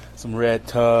 some red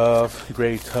tuff,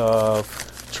 gray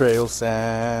tuff, trail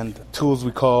sand, tools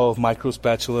we call micro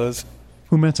spatulas.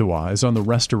 Humetewa is on the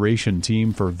restoration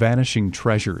team for Vanishing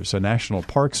Treasures, a National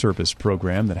Park Service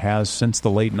program that has, since the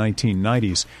late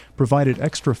 1990s, provided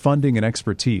extra funding and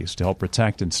expertise to help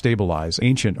protect and stabilize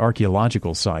ancient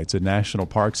archaeological sites at national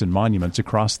parks and monuments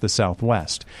across the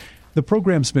Southwest. The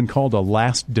program's been called a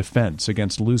last defense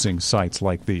against losing sites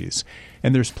like these,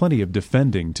 and there's plenty of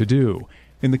defending to do.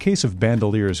 In the case of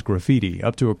Bandelier's graffiti,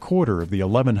 up to a quarter of the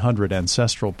 1,100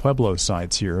 ancestral Pueblo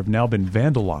sites here have now been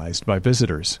vandalized by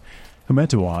visitors.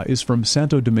 Humetewa is from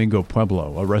Santo Domingo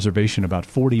Pueblo, a reservation about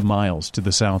 40 miles to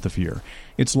the south of here.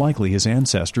 It's likely his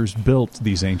ancestors built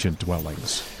these ancient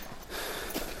dwellings.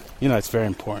 It's very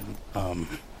important.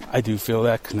 I do feel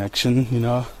that connection,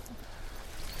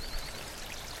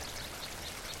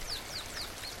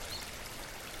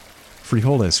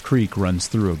 Frijoles Creek runs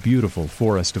through a beautiful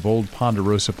forest of old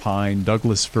ponderosa pine,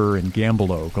 Douglas fir, and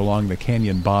gamble oak along the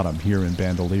canyon bottom here in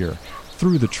Bandelier.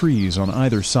 Through the trees on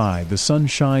either side, the sun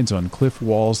shines on cliff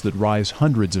walls that rise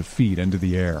hundreds of feet into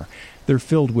the air. They're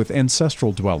filled with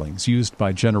ancestral dwellings used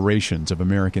by generations of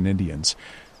American Indians.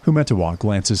 Humetewa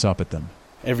glances up at them.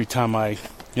 Every time I,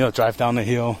 drive down the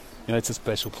hill, it's a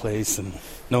special place, and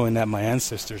knowing that my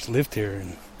ancestors lived here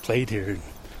and played here and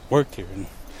worked here and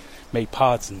made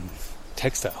pots and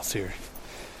textiles here.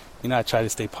 I try to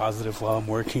stay positive while I'm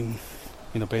working.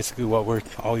 Basically what we're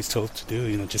always told to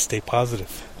do, just stay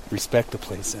positive, respect the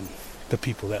place and the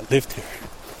people that lived here.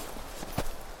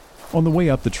 On the way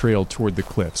up the trail toward the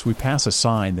cliffs, we pass a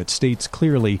sign that states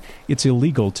clearly it's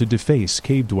illegal to deface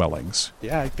cave dwellings.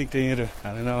 Yeah, I think they need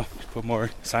to, put more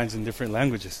signs in different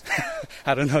languages.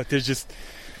 I don't know, they just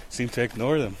seem to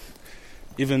ignore them.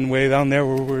 Even way down there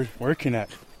where we're working at,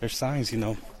 there's signs,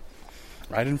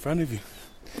 right in front of you.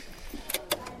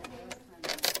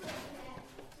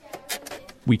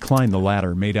 We climb the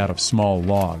ladder made out of small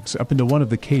logs up into one of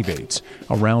the caveates,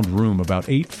 a round room about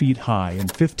 8 feet high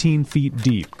and 15 feet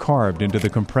deep, carved into the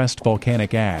compressed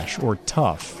volcanic ash, or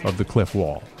tuff, of the cliff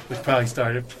wall. We probably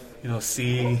started,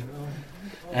 C,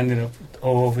 ended up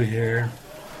over here.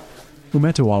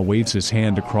 Humetewa waves his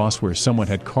hand across where someone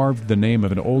had carved the name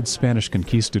of an old Spanish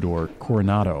conquistador,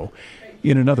 Coronado.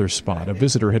 In another spot, a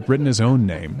visitor had written his own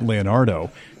name,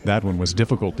 Leonardo. That one was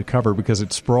difficult to cover because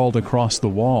it sprawled across the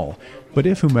wall. But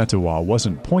if Humetewa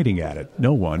wasn't pointing at it,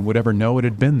 no one would ever know it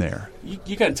had been there.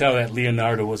 You can tell that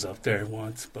Leonardo was up there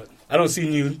once, but I don't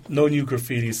see no new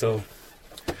graffiti, so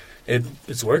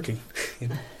it's working.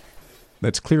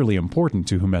 That's clearly important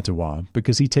to Humetewa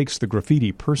because he takes the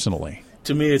graffiti personally.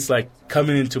 To me, it's like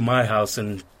coming into my house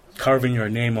and carving your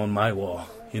name on my wall.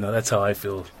 That's how I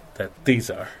feel that these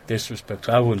are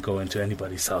disrespectful. I wouldn't go into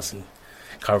anybody's house and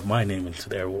carve my name into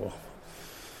their wall.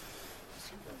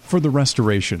 For the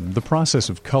restoration, the process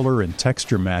of color and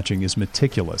texture matching is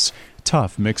meticulous.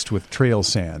 Tuff mixed with trail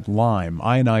sand, lime,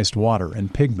 ionized water,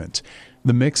 and pigment.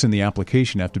 The mix and the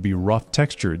application have to be rough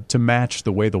textured to match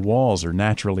the way the walls are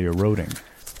naturally eroding.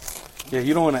 Yeah,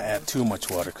 you don't want to add too much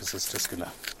water because it's just going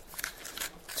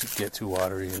to get too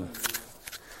watery.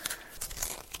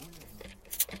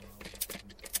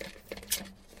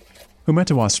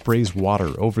 Humetewa sprays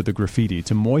water over the graffiti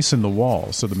to moisten the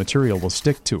wall so the material will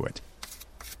stick to it.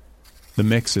 The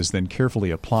mix is then carefully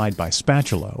applied by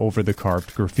spatula over the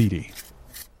carved graffiti.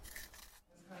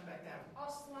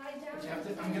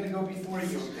 I'm going to go before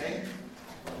you, okay?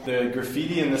 The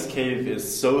graffiti in this cave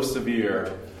is so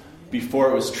severe. Before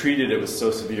it was treated, it was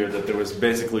so severe that there was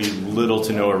basically little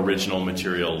to no original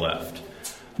material left.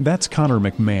 That's Connor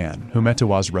McMahon,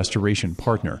 Humetewa's restoration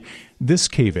partner. This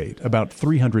caveate, about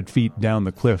 300 feet down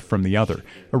the cliff from the other,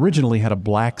 originally had a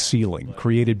black ceiling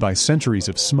created by centuries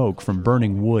of smoke from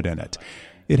burning wood in it.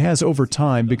 It has over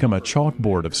time become a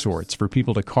chalkboard of sorts for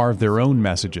people to carve their own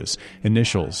messages,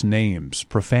 initials, names,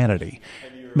 profanity.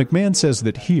 McMahon says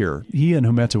that here, he and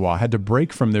Humetewa had to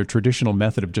break from their traditional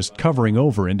method of just covering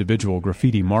over individual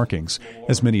graffiti markings.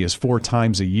 As many as 4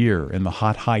 times a year in the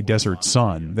hot, high desert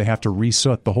sun, they have to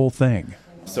resoot the whole thing.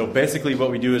 So basically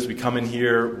what we do is we come in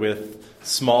here with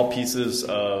small pieces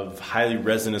of highly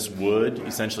resinous wood,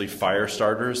 essentially fire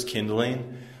starters,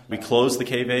 kindling. We close the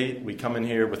caveate, we come in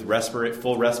here with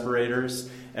full respirators,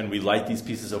 and we light these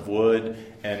pieces of wood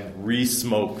and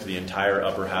re-smoke the entire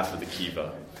upper half of the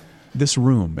kiva. This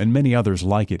room, and many others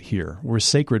like it here, were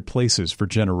sacred places for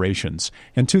generations,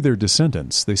 and to their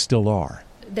descendants, they still are.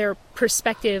 Their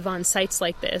perspective on sites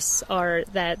like this are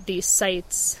that these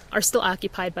sites are still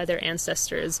occupied by their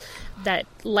ancestors, that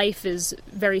life is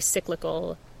very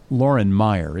cyclical. Lauren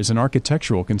Meyer is an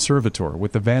architectural conservator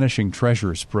with the Vanishing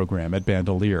Treasures program at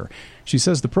Bandelier. She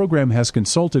says the program has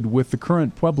consulted with the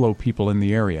current Pueblo people in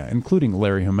the area, including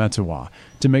Larry Humetewa,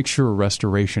 to make sure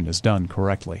restoration is done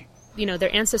correctly.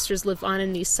 Their ancestors live on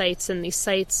in these sites, and these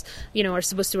sites, are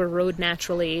supposed to erode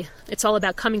naturally. It's all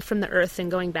about coming from the earth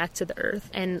and going back to the earth.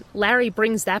 And Larry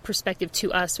brings that perspective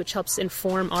to us, which helps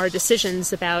inform our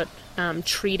decisions about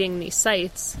treating these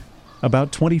sites.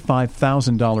 About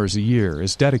 $25,000 a year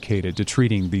is dedicated to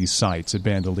treating these sites at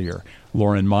Bandelier.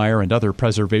 Lauren Meyer and other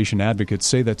preservation advocates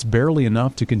say that's barely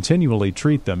enough to continually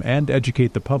treat them and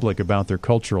educate the public about their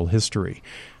cultural history.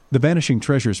 The Vanishing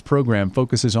Treasures program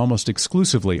focuses almost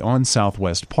exclusively on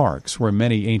Southwest parks, where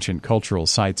many ancient cultural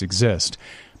sites exist.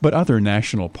 But other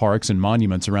national parks and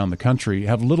monuments around the country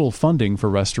have little funding for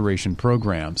restoration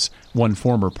programs. One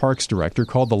former parks director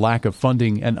called the lack of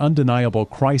funding an undeniable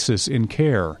crisis in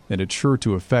care, and it's sure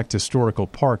to affect historical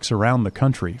parks around the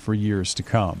country for years to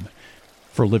come.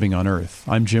 For Living on Earth,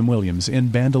 I'm Jim Williams in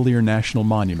Bandelier National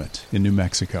Monument in New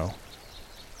Mexico.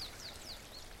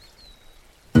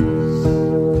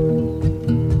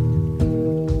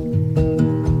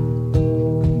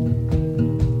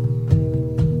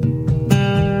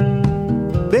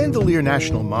 Bandelier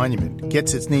National Monument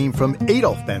gets its name from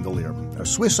Adolf Bandelier, a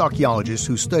Swiss archaeologist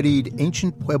who studied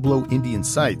ancient Pueblo Indian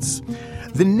sites.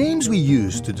 The names we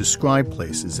use to describe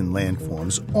places and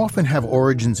landforms often have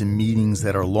origins and meanings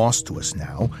that are lost to us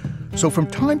now. So from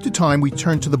time to time, we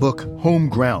turn to the book Home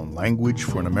Ground, Language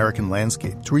for an American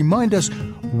Landscape, to remind us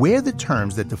where the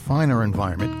terms that define our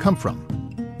environment come from.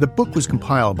 The book was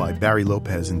compiled by Barry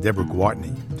Lopez and Deborah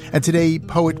Gwatney. And today,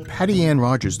 poet Patty Ann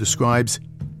Rogers describes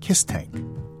Kiss Tank.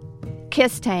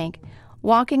 Kiss Tank.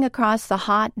 Walking across the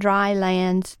hot, dry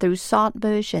lands through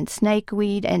saltbush and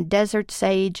snakeweed and desert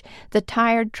sage, the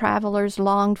tired travelers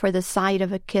longed for the sight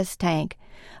of a kiss tank,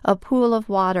 a pool of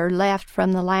water left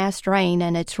from the last rain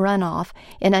and its runoff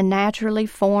in a naturally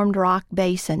formed rock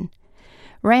basin.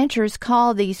 Ranchers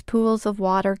call these pools of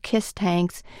water kiss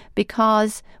tanks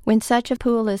because when such a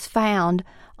pool is found,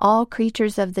 all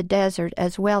creatures of the desert,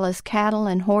 as well as cattle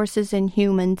and horses and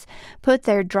humans, put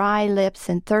their dry lips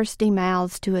and thirsty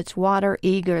mouths to its water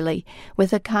eagerly,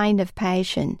 with a kind of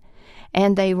passion,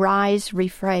 and they rise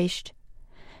refreshed.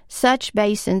 Such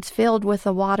basins filled with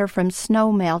the water from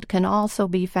snowmelt can also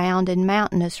be found in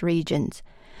mountainous regions.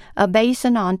 A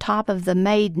basin on top of the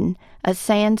Maiden, a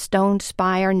sandstone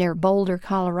spire near Boulder,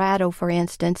 Colorado, for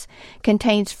instance,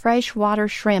 contains freshwater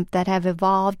shrimp that have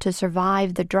evolved to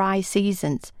survive the dry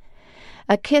seasons.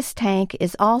 A kiss tank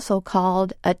is also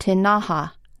called a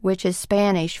tinaja, which is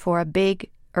Spanish for a big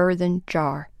earthen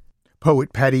jar.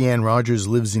 Poet Patty Ann Rogers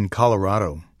lives in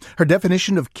Colorado. Her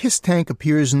definition of kiss tank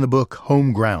appears in the book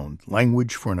Home Ground,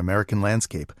 Language for an American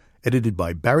Landscape, edited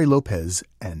by Barry Lopez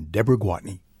and Deborah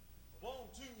Gwatney.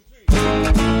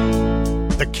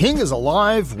 The king is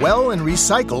alive, well, and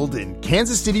recycled in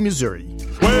Kansas City, Missouri.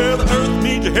 Well, the earth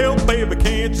needs your help, baby,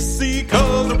 can't you see?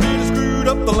 'Cause the really screwed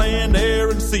up the land, air,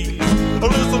 and sea.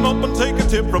 Listen up and take a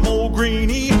tip from old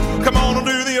Greenie. Come on and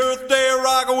do the Earth Day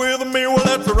rock with me. Well,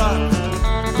 that's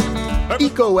right.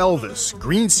 Eco Elvis,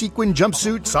 green sequin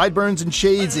jumpsuit, sideburns, and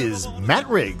shades is Matt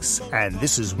Riggs, and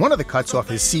this is one of the cuts off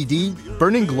his CD,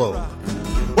 Burning Globe.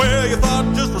 Well, you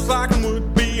thought just recycling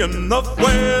would be enough.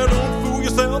 Well, don't fool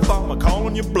yourself, I'm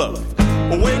calling you bluff.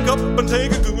 Well, wake up and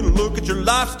take a good look at your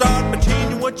life. Start by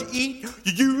changing what you eat,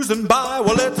 you use and buy.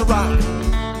 Well, that's right.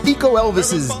 Eco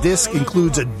Elvis's disc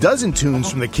includes a dozen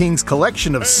tunes from the King's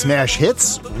collection of smash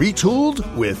hits,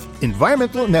 retooled with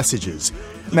environmental messages.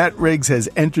 Matt Riggs has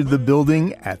entered the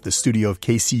building at the studio of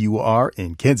KCUR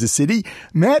in Kansas City.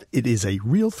 Matt, it is a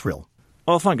real thrill.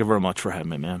 Well, thank you very much for having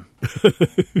me, man.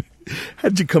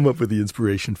 How'd you come up with the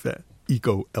inspiration for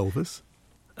Eco Elvis?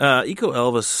 Eco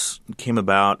Elvis came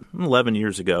about 11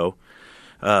 years ago.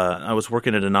 I was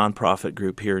working at a nonprofit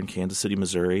group here in Kansas City,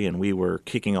 Missouri, and we were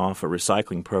kicking off a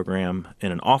recycling program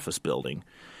in an office building.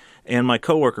 And my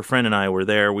coworker friend and I were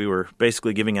there. We were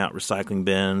basically giving out recycling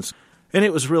bins, and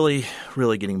it was really,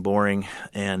 really getting boring.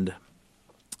 And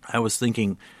I was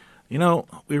thinking, you know,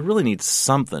 we really need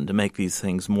something to make these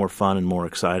things more fun and more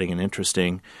exciting and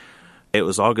interesting. It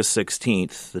was August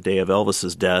 16th, the day of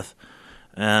Elvis's death,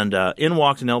 and in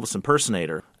walked an Elvis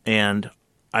impersonator. And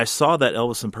I saw that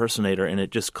Elvis impersonator, and it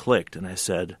just clicked, and I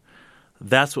said,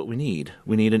 that's what we need.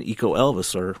 We need an Eco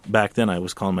Elvis, or back then I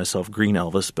was calling myself Green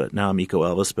Elvis, but now I'm Eco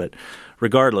Elvis. But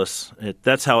regardless,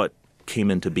 that's how it came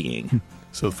into being.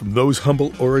 So from those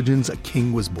humble origins, a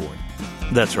king was born.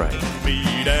 That's right.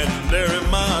 Meat and dairy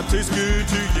might taste good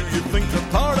to you. You think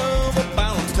they're part of a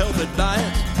balanced, healthy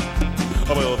diet?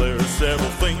 Well, there's several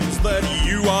things that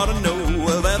you ought to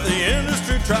know that the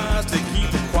industry tries to keep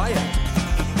quiet.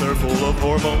 They're full of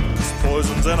hormones,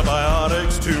 poisons,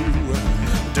 antibiotics too.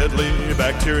 Deadly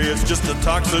bacteria, it's just a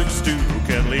toxic stew.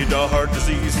 Can lead to heart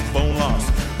disease, bone loss,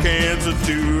 cancer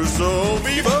too. So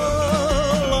viva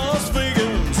Las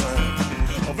Vegas,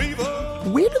 viva.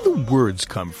 Where do the words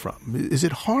come from? Is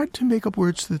it hard to make up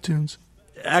words to the tunes?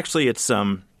 Actually, it's,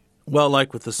 well,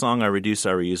 like with the song I Reduce,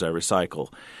 I Reuse, I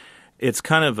Recycle, it's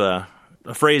kind of a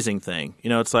phrasing thing. You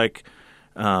know, it's like,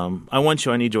 I Want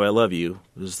You, I Need You, I Love You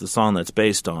is the song that's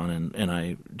based on, and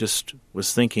I just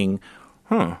was thinking,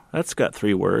 that's got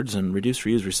 3 words, and Reduce,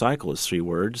 Reuse, Recycle is 3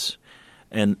 words,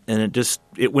 and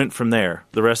it went from there.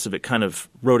 The rest of it kind of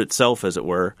wrote itself, as it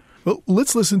were. Well,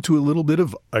 let's listen to a little bit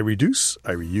of I Reduce,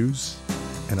 I Reuse,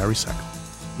 and I Recycle.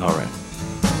 All right.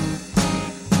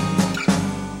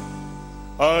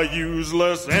 I use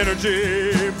less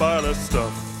energy, buy less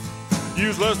stuff.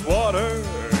 Use less water,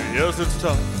 yes, it's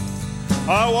tough.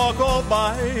 I walk or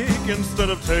bike instead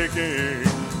of taking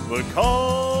the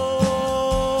car.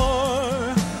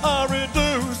 I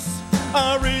reduce,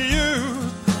 I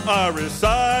reuse, I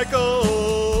recycle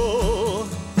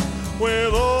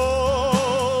with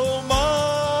all my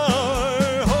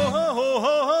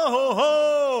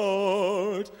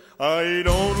heart. I eat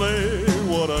only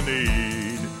what I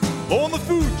need. On the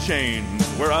food chains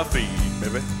where I feed,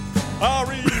 baby, I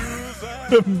reuse.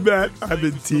 Matt, I'm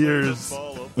in tears.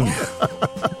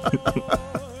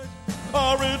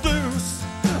 I reduce,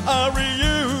 I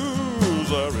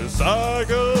reuse, I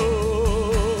recycle.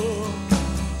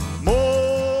 More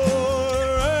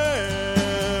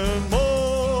and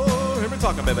more. Hear me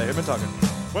talking, baby. Hear me talking.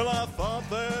 Well, I thought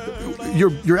that...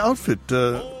 Your outfit,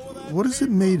 what is it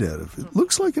made out of? It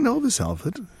looks like an Elvis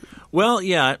outfit. Well,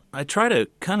 yeah, I try to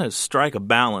kind of strike a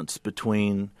balance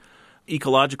between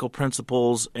ecological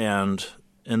principles and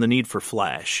the need for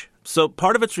flash. So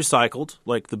part of it's recycled,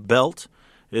 like the belt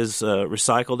is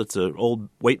recycled. It's an old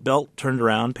weight belt turned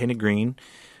around, painted green.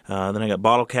 Then I got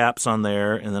bottle caps on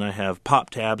there, and then I have pop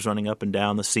tabs running up and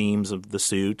down the seams of the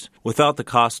suit. Without the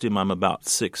costume, I'm about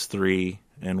 6'3",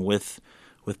 and with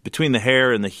between the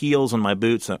hair and the heels on my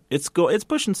boots, it's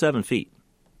pushing 7 feet.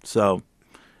 So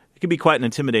it can be quite an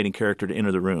intimidating character to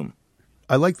enter the room.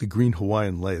 I like the green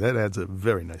Hawaiian lei. That adds a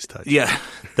very nice touch. Yeah,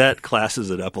 that classes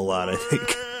it up a lot, I think.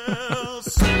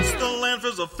 Since the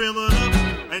landfills are filling up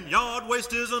and yard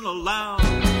waste isn't allowed,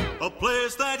 a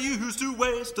place that used to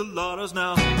waste a lot is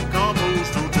now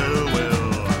Compost Hotel.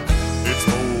 Well, it's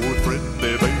more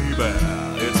friendly, baby.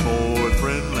 It's more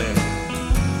friendly.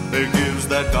 It gives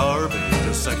that garbage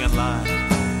a second life.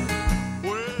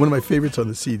 One of my favorites on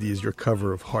the CD is your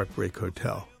cover of Heartbreak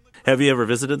Hotel. Have you ever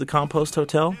visited the Compost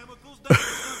Hotel?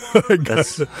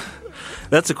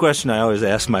 That's a question I always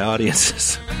ask my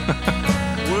audiences.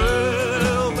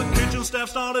 Well, the kitchen staff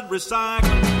started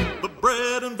recycling the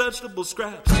bread and vegetable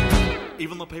scraps.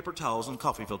 Even the paper towels and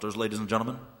coffee filters, ladies and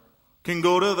gentlemen, can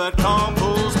go to that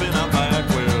compost bin out back.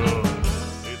 Well,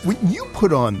 when you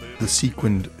put on the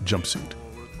sequined jumpsuit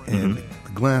and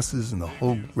the glasses and the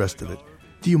whole rest of it,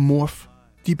 do you morph?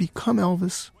 Do you become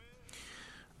Elvis?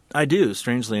 I do,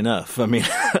 strangely enough. I mean,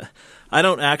 I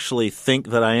don't actually think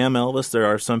that I am Elvis. There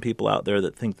are some people out there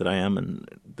that think that I am, and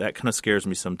that kind of scares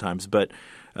me sometimes. But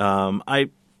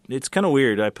it's kind of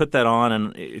weird. I put that on,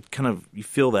 and it kind of, you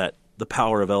feel that the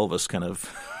power of Elvis kind of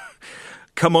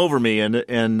come over me, and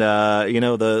you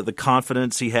know, the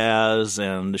confidence he has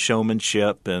and the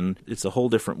showmanship, and it's a whole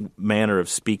different manner of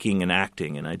speaking and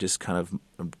acting, and I just kind of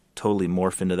totally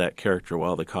morph into that character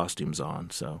while the costume's on.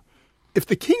 So, if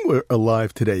the king were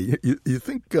alive today, you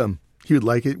think he would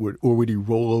like it, or would he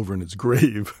roll over in his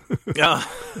grave?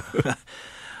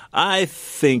 I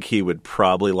think he would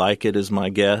probably like it, is my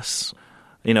guess.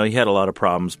 You know, he had a lot of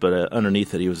problems, but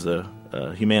underneath it, he was a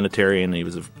humanitarian. He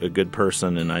was a good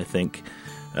person, and I think,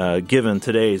 given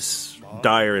today's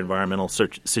dire environmental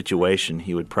situation,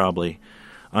 he would probably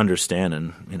understand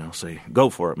and, you know, say, "Go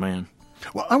for it, man."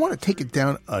 Well, I want to take it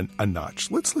down a notch.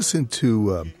 Let's listen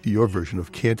to your version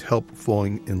of "Can't Help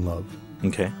Falling in Love."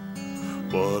 Okay.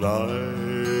 But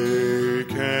I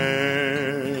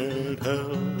can't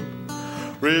help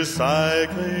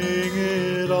recycling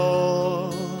it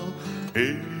all.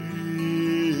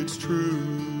 It's true.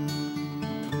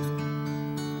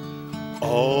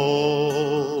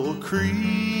 All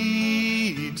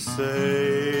creeds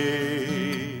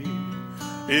say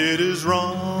it is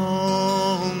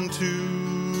wrong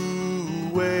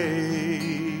to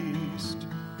waste.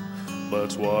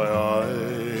 That's why I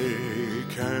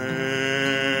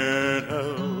can't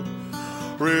help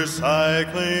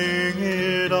recycling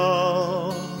it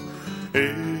all.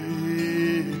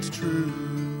 It's true.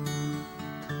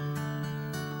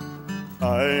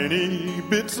 Tiny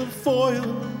bits of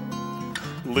foil,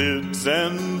 lids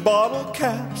and bottle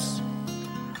caps,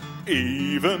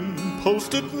 even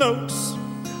Post-it notes.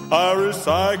 I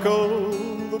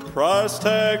recycle the price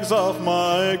tags off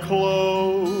my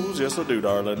clothes. Yes, I do,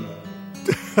 darling.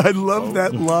 I love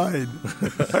that line.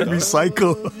 I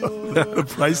recycle the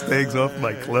price tags off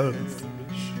my clothes.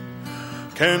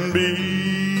 Can be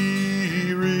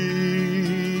reused.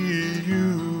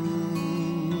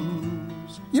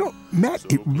 You know, Matt,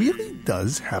 it really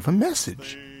does have a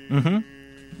message.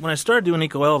 Mm-hmm. When I started doing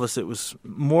Eco Elvis, it was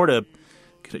more to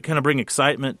kind of bring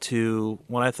excitement to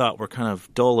what I thought were kind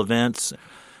of dull events. It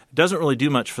doesn't really do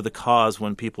much for the cause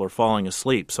when people are falling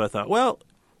asleep. So I thought, well,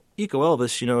 Eco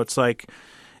Elvis, you know, it's like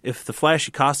if the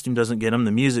flashy costume doesn't get him,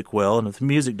 the music will. And if the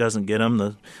music doesn't get him,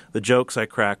 the jokes I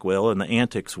crack will and the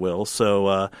antics will.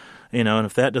 So, you know, and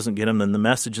if that doesn't get him, then the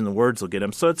message and the words will get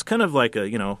him. So it's kind of like a,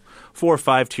 4 or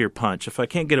 5 tier punch. If I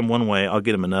can't get him one way, I'll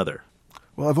get him another.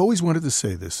 Well, I've always wanted to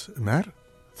say this, Matt.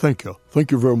 Thank you.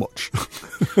 Thank you very much.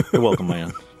 You're welcome,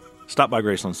 man. Stop by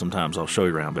Graceland sometimes. I'll show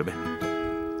you around, baby.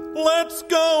 Let's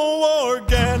go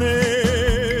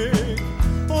organic.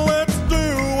 Let's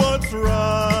do what's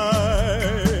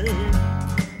right.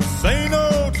 Say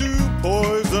no to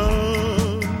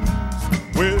poison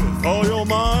with all your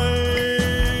might.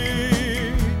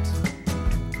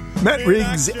 Matt, Matt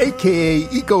Riggs, a.k.a.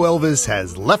 Eco Elvis,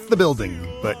 has left the building,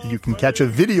 but you can catch a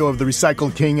video of the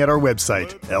Recycle King at our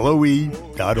website, LOE.org.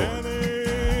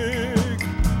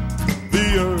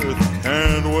 The earth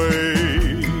can't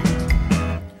wait.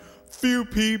 Few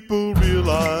people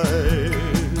realize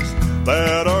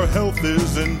that our health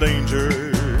is in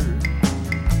danger.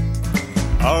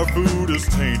 Our food is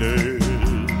tainted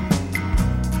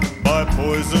by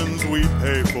poisons we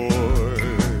pay for.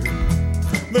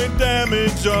 They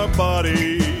damage our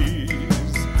bodies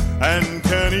and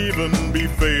can even be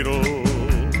fatal.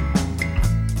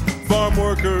 Farm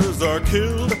workers are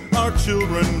killed, our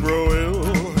children grow ill.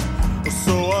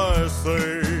 So I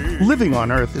say, Living on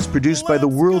Earth is produced by the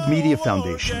World Media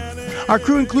Foundation. Our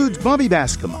crew includes Bobby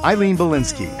Bascom, Eileen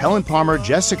Belinsky, Helen Palmer,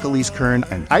 Jessica Lees Kern,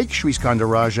 and Ike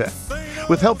Shriskandarajah,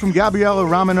 with help from Gabriella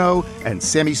Romano and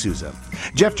Sammy Souza.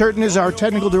 Jeff Turton is our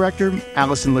technical director.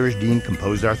 Allison Lirish-Dean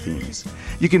composed our themes.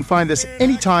 You can find us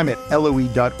anytime at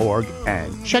LOE.org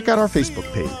and check out our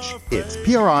Facebook page. It's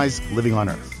PRI's Living on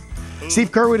Earth.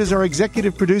 Steve Curwood is our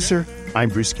executive producer. I'm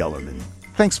Bruce Gellerman.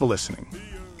 Thanks for listening.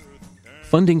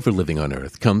 Funding for Living on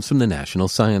Earth comes from the National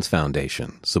Science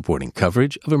Foundation, supporting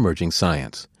coverage of emerging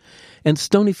science. And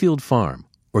Stonyfield Farm,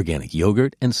 organic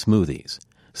yogurt and smoothies.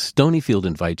 Stonyfield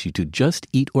invites you to just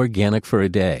eat organic for a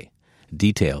day.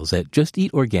 Details at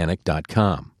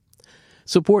justeatorganic.com.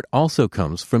 Support also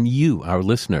comes from you, our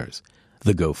listeners,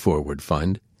 the Go Forward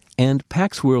Fund, and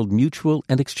Pax World Mutual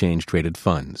and Exchange Traded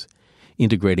Funds,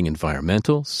 integrating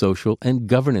environmental, social, and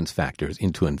governance factors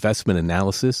into investment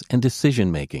analysis and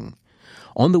decision-making.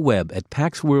 On the web at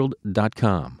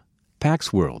paxworld.com.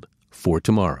 Pax World for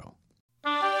tomorrow.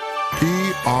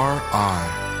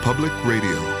 PRI, Public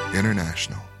Radio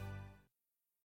International.